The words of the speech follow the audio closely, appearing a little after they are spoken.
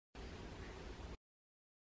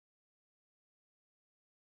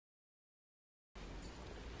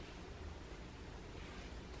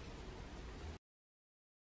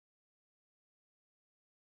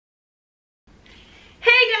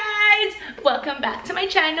Welcome back to my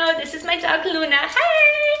channel. This is my dog Luna.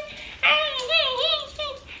 Hi!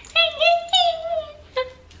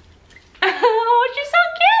 Oh, she's so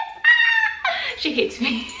cute! She hates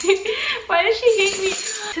me. Why does she hate me?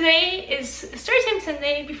 Today is Storytime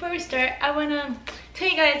Sunday. Before we start, I wanna tell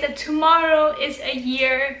you guys that tomorrow is a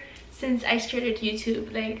year since I started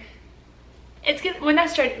YouTube. Like, it's good when I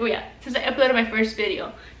started, since I uploaded my first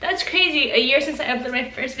video. That's crazy, a year since I uploaded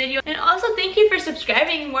my first video. And also thank you for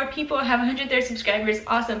subscribing. More people have 130 subscribers.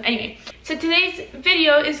 Awesome. Anyway, so today's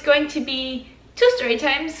video is going to be two story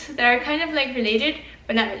times that are kind of like related,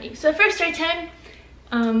 but not really. So the first story time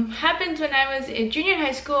happened when I was in junior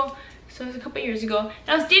high school, so it was a couple years ago. And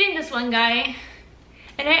I was dating this one guy,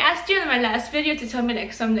 and I asked you in my last video to tell me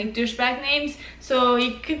like some like douchebag names, so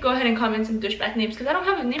you could go ahead and comment some douchebag names because I don't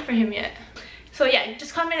have a name for him yet. So yeah,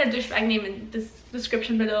 just comment a douchebag name in the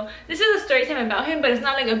description below. This is a story time about him, but it's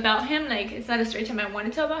not like about him. Like, it's not a story time I want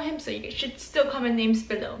to tell about him, so you should still comment names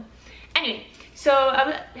below. Anyway, so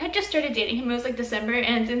I had just started dating him. It was like December,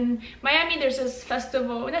 and in Miami there's this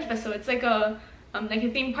festival, not festival, it's like a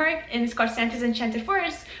theme park, and it's called Santa's Enchanted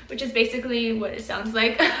Forest, which is basically what it sounds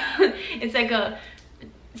like. It's like a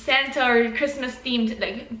Santa or Christmas themed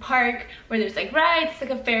like park where there's like rides. It's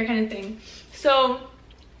like a fair kind of thing. So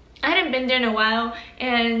I hadn't been there in a while,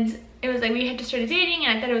 and it was like we had just started dating,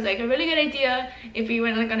 and I thought it was like a really good idea if we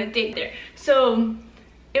went like on a date there. So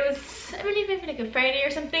it was, I believe, maybe like a Friday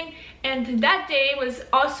or something, and that day was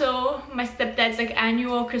also my stepdad's like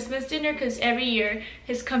annual Christmas dinner, because every year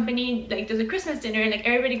his company like does a Christmas dinner and like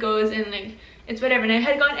everybody goes, and like it's whatever. And I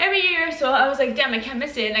had gone every year, so I was like, damn, I can't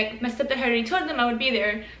miss it. Like my stepdad had already told them I would be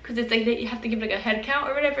there, because it's like you have to give like a head count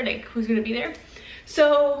or whatever, like who's gonna be there.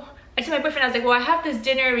 So I told my boyfriend, I was like, well, I have this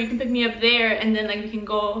dinner where you can pick me up there, and then like we can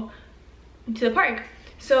go to the park.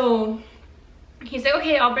 So he's like,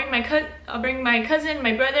 okay, I'll bring my cousin,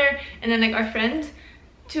 my brother, and then like our friend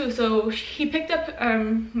too. So he picked up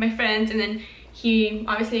my friend, and then he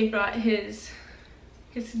obviously brought his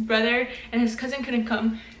brother, and his cousin couldn't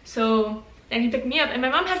come, so then he picked me up. And my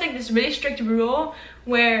mom has like this really strict rule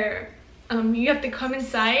where you have to come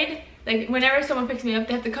inside. Like whenever someone picks me up,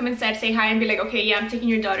 they have to come inside, say hi, and be like, okay, yeah, I'm taking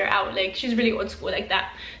your daughter out. Like, she's really old school like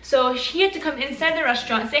that. So she had to come inside the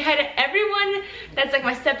restaurant, say hi to everyone that's like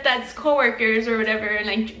my stepdad's co-workers or whatever,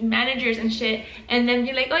 like managers and shit, and then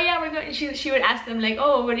be like, oh yeah, we're going. She would ask them like,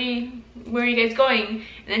 oh, where are you guys going?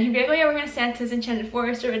 And then he'd be like, oh yeah, we're going to Santa's Enchanted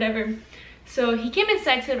Forest or whatever. So he came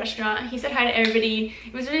inside to the restaurant, he said hi to everybody.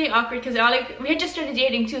 It was really awkward because we had just started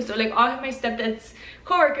dating too, so like all of my stepdad's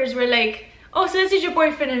co-workers were like, oh, so this is your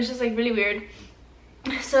boyfriend, and it's just like really weird.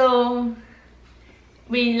 So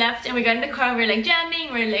we left and we got in the car, and we were like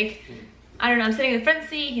jamming, we're like, I don't know, I'm sitting in the front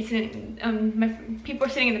seat, he's sitting, my people are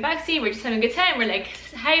sitting in the back seat, we're just having a good time, we're like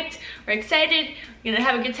hyped, we're excited, we're gonna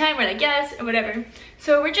have a good time, we're like yes, or whatever.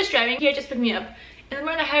 So we're just driving, he had just picked me up, and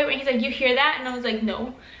we're on the highway, and he's like, you hear that? And I was like,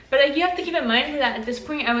 no. But like you have to keep in mind that at this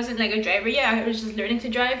point I wasn't like a driver yet, I was just learning to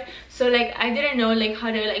drive. So like I didn't know like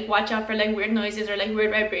how to like watch out for like weird noises or like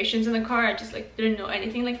weird vibrations in the car. I just like didn't know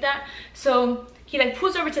anything like that. So he like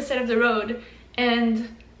pulls over to the side of the road, and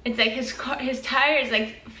it's like his tire is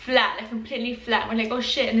like flat, like completely flat. We're like, oh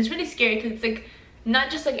shit. And it's really scary because it's like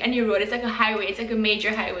not just like any road, it's like a highway, it's like a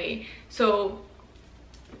major highway. So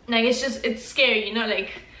like it's scary, you know,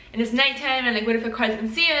 like, and it's nighttime, and like what if a car doesn't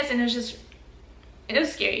see us, and it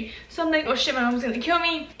was scary. So I'm like, oh shit, my mom's gonna kill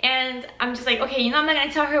me. And I'm just like, okay, you know, I'm not gonna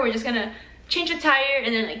tell her, we're just gonna change the tire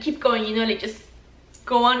and then like keep going, you know, like just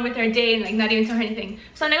go on with our day and like not even tell her anything.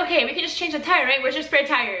 So I'm like, okay, we can just change the tire, right? Where's your spare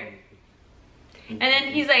tire? And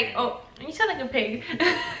then he's like, oh, you sound like a pig.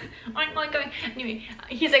 Anyway,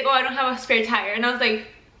 he's like, oh, I don't have a spare tire. And I was like,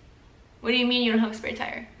 what do you mean you don't have a spare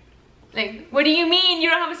tire? Like, what do you mean you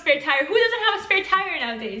don't have a spare tire? Who doesn't have a spare tire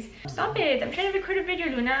nowadays? Stop it, I'm trying to record a video,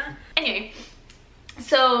 Luna. Anyway,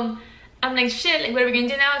 so I'm like, shit, like what are we gonna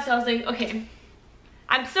do now? So I was like, okay,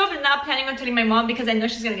 I'm still not planning on telling my mom because I know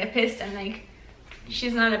she's gonna get pissed, and like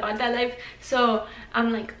she's not about that life. So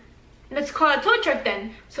I'm like, let's call a tow truck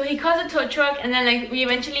then. So he calls a tow truck, and then like we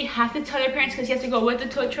eventually have to tell our parents because he has to go with the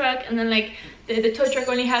tow truck, and then like the tow truck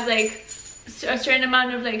only has like a certain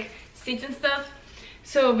amount of like seats and stuff.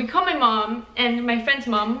 So we call my mom and my friend's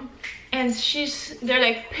mom, and they're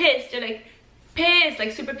like pissed, like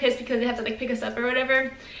super pissed because they have to like pick us up or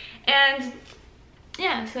whatever. And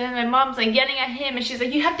yeah, so then my mom's like yelling at him, and she's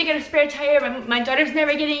like, you have to get a spare tire, my daughter's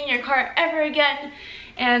never getting in your car ever again.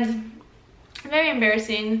 And very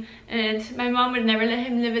embarrassing, and my mom would never let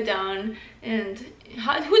him live it down. And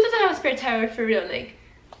who doesn't have a spare tire for real? Like,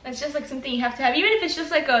 that's just like something you have to have, even if it's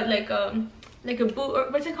just like a boot, or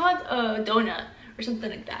what's it called, a donut or something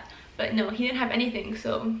like that. But no, he didn't have anything.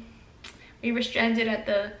 So we were stranded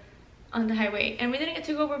on the highway, and we didn't get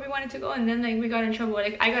to go where we wanted to go. And then like we got in trouble,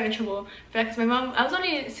 like I got in trouble for that, because my mom, I was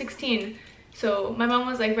only 16, so my mom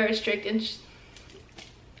was like very strict, and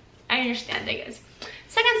I understand, I guess.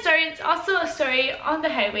 Second story, it's also a story on the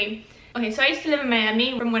highway. Okay, so I used to live in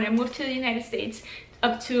Miami from when I moved to the United States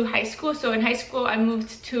up to high school. So in high school I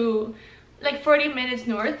moved to like 40 minutes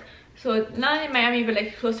north, so not in Miami but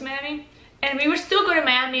like close to Miami. And we would still go to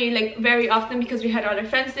Miami like very often because we had all our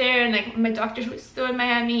friends there, and like my doctors were still in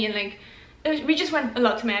Miami, and like we just went a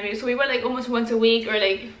lot to Miami. So we went like almost once a week, or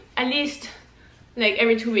like at least like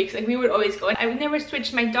every 2 weeks. Like we would always go. And I would never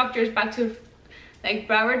switch my doctors back to like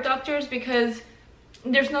Broward doctors, because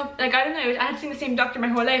there's no, like, I don't know, I had seen the same doctor my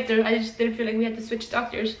whole life. I just didn't feel like we had to switch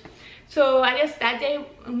doctors. So I guess that day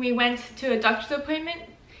we went to a doctor's appointment,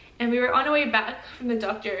 and we were on our way back from the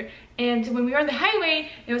doctor, and when we were on the highway,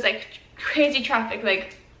 it was like crazy traffic.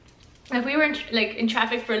 Like we were in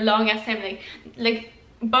traffic for a long ass time, like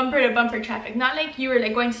bumper to bumper traffic. Not like you were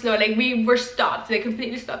like going slow, like we were stopped, like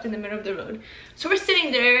completely stopped in the middle of the road. So we're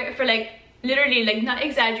sitting there for like literally, like not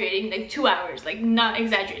exaggerating, like 2 hours, like not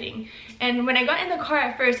exaggerating. And when I got in the car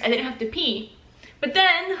at first, I didn't have to pee. But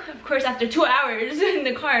then, of course, after 2 hours in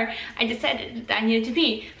the car, I decided that I needed to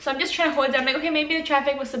pee. So I'm just trying to hold it. I'm like, okay, maybe the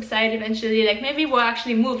traffic will subside eventually. Like maybe we'll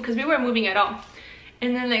actually move, because we weren't moving at all.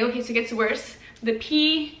 And then like, okay, so it gets worse. The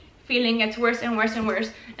pee feeling gets worse and worse and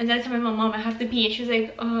worse. And then I told my mom, I have to pee. And she was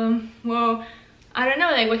like, well, I don't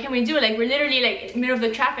know, like what can we do? Like we're literally like in the middle of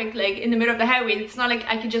the traffic, like in the middle of the highway. It's not like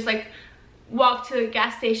I could just like walk to the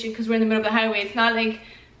gas station because we're in the middle of the highway. It's not like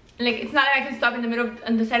it's not like I can stop in the middle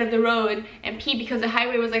on the side of the road and pee, because the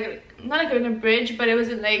highway was like not like on a bridge, but it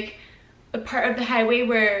wasn't like a part of the highway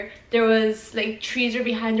where there was like trees or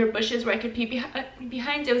behind or bushes where I could pee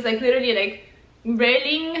behind. It was like literally like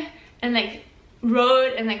railing and like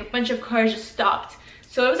road, and like a bunch of cars just stopped.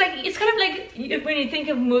 So it was like, it's kind of like when you think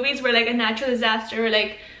of movies where like a natural disaster or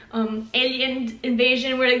like alien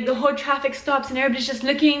invasion, where like the whole traffic stops and everybody's just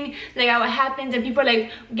looking like at what happens, and people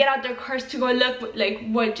like get out their cars to go look like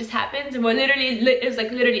what just happened. And well, literally it was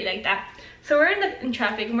like literally like that. So we're in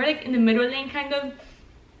traffic, and we're like in the middle lane kind of,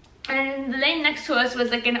 and the lane next to us was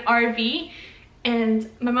like an RV. And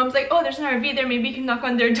my mom's like, oh, there's an RV there, maybe you can knock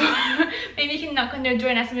on their door. Maybe you can knock on their door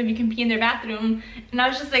and ask them if you can pee in their bathroom. And I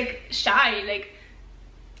was just like shy, like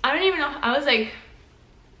I don't even know. I was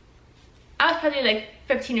probably like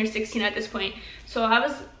 15 or 16 at this point. So I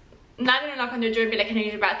was not gonna knock on their door and be like, can I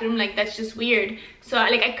use your bathroom? Like that's just weird. So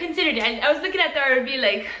I considered it. I was looking at the RV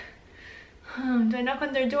like, do I knock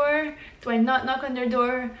on their door? Do I not knock on their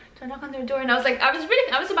door? Do I knock on their door? And I was like, I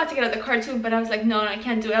was about to get out of the car too, but I was like, no, I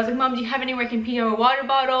can't do it. I was like, Mom, do you have anywhere I can pee, or a water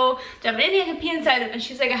bottle? Do you have anything I can pee inside of? And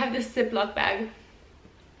she's like, I have this Ziplock bag.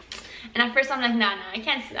 And at first I'm like, nah, I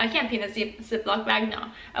can't pee in a Ziplock bag. No,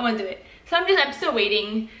 I won't do it. So I'm still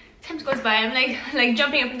waiting. Time goes by. I'm like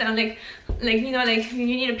jumping up and down, like you know, like you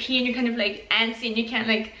need to pee and you're kind of like antsy and you can't,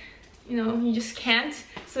 like, you know, you just can't.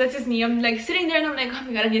 So that's just me. I'm like sitting there and I'm like, oh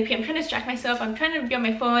my god, I need to pee. I'm trying to distract myself. I'm trying to be on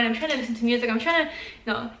my phone. I'm trying to listen to music. I'm trying to,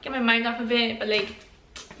 you know, get my mind off of it. But like,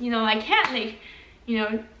 you know, I can't, like, you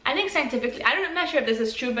know, I think scientifically, I'm not sure if this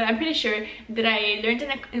is true, but I'm pretty sure that I learned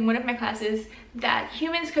in one of my classes that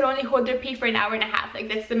humans could only hold their pee for an hour and a half. Like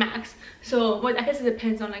that's the max. So well, I guess it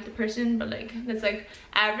depends on like the person, but like that's like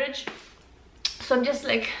average. So I'm just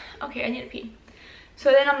like, okay, I need to pee.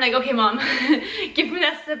 So then I'm like, okay, Mom, give me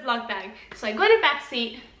that Ziploc bag. So I go to the back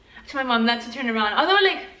seat to my mom not to turn around. Although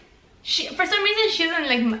like, she, for some reason, she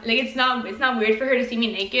doesn't like it's not weird for her to see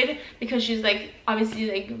me naked, because she's like obviously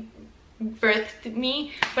like birthed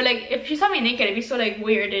me. But like if she saw me naked, it'd be so like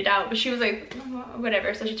weirded out. But she was like, oh,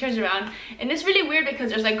 whatever. So she turns around, and it's really weird because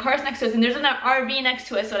there's like cars next to us and there's an RV next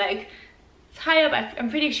to us. So like it's high up. I'm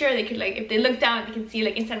pretty sure they could, like, if they look down, they can see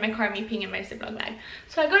like inside my car me peeing in my Ziploc bag.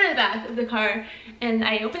 So I go to the back of the car and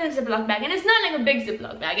I open the Ziploc bag, and it's not like a big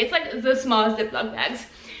Ziploc bag. It's like the small Ziploc bags.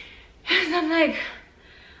 And I'm like,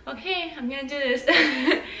 okay, I'm gonna do this.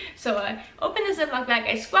 So I open the Ziploc bag,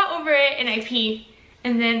 I squat over it, and I pee.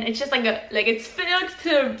 And then it's just like it's filled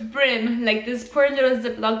to the brim, like this poor little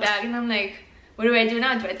Ziploc bag. And I'm like, what do I do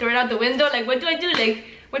now? Do I throw it out the window? Like, what do I do? Like,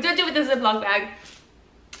 what do I do with the Ziploc bag?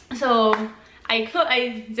 So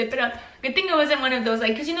I zip it up. Good thing it wasn't one of those,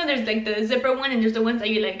 like, because you know there's like the zipper one and there's the ones that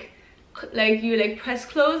you like press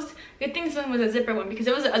closed. Good thing this one was a zipper one, because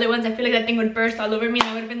if it was the other ones, I feel like that thing would burst all over me and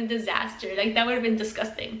that would have been a disaster. Like that would have been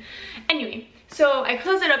disgusting. Anyway, so I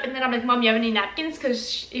close it up and then I'm like, Mom, you have any napkins?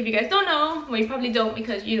 Because if you guys don't know, well, you probably don't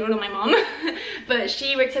because you don't know my mom, but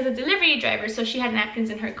she works as a delivery driver, so she had napkins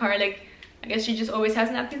in her car. Like, I guess she just always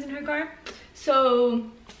has napkins in her car. So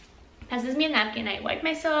passes me a napkin, I wipe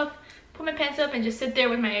myself, put my pants up and just sit there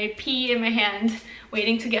with my pee in my hand,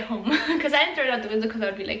 waiting to get home. Because I didn't throw it out the window because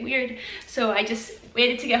that would be like weird. So I just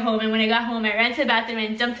waited to get home, and when I got home, I ran to the bathroom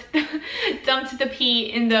and dumped the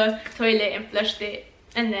pee in the toilet and flushed it.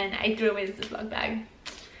 And then I threw away the Ziplock bag.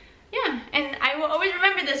 Yeah, and I will always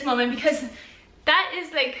remember this moment because that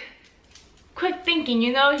is like quick thinking,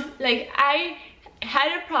 you know? Like, I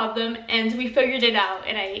had a problem and we figured it out,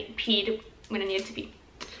 and I peed when I needed to pee.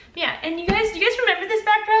 Yeah, and you guys remember this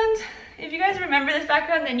background? If you guys remember this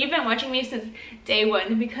background, then you've been watching me since day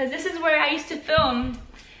one, because this is where I used to film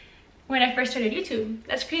when I first started YouTube.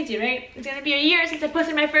 That's crazy, right? It's gonna be a year since I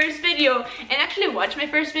posted my first video, and actually watched my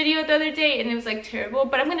first video the other day, and it was like terrible,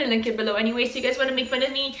 but I'm gonna link it below anyway. So you guys want to make fun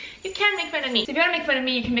of me, you can make fun of me. So if you want to make fun of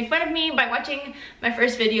me, you can make fun of me by watching my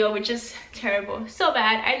first video, which is terrible, so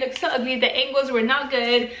bad. I looked so ugly, the angles were not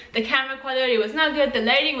good, the camera quality was not good, the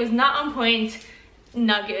lighting was not on point,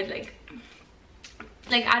 not good. Like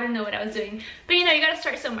I don't know what I was doing, but you know, you gotta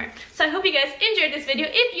start somewhere. So I hope you guys enjoyed this video.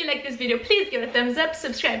 If you like this video, please give it a thumbs up,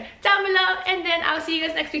 subscribe down below, and then I'll see you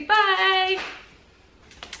guys next week. Bye.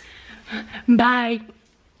 Bye.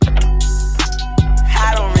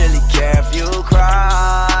 I don't really care if you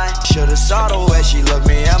cry.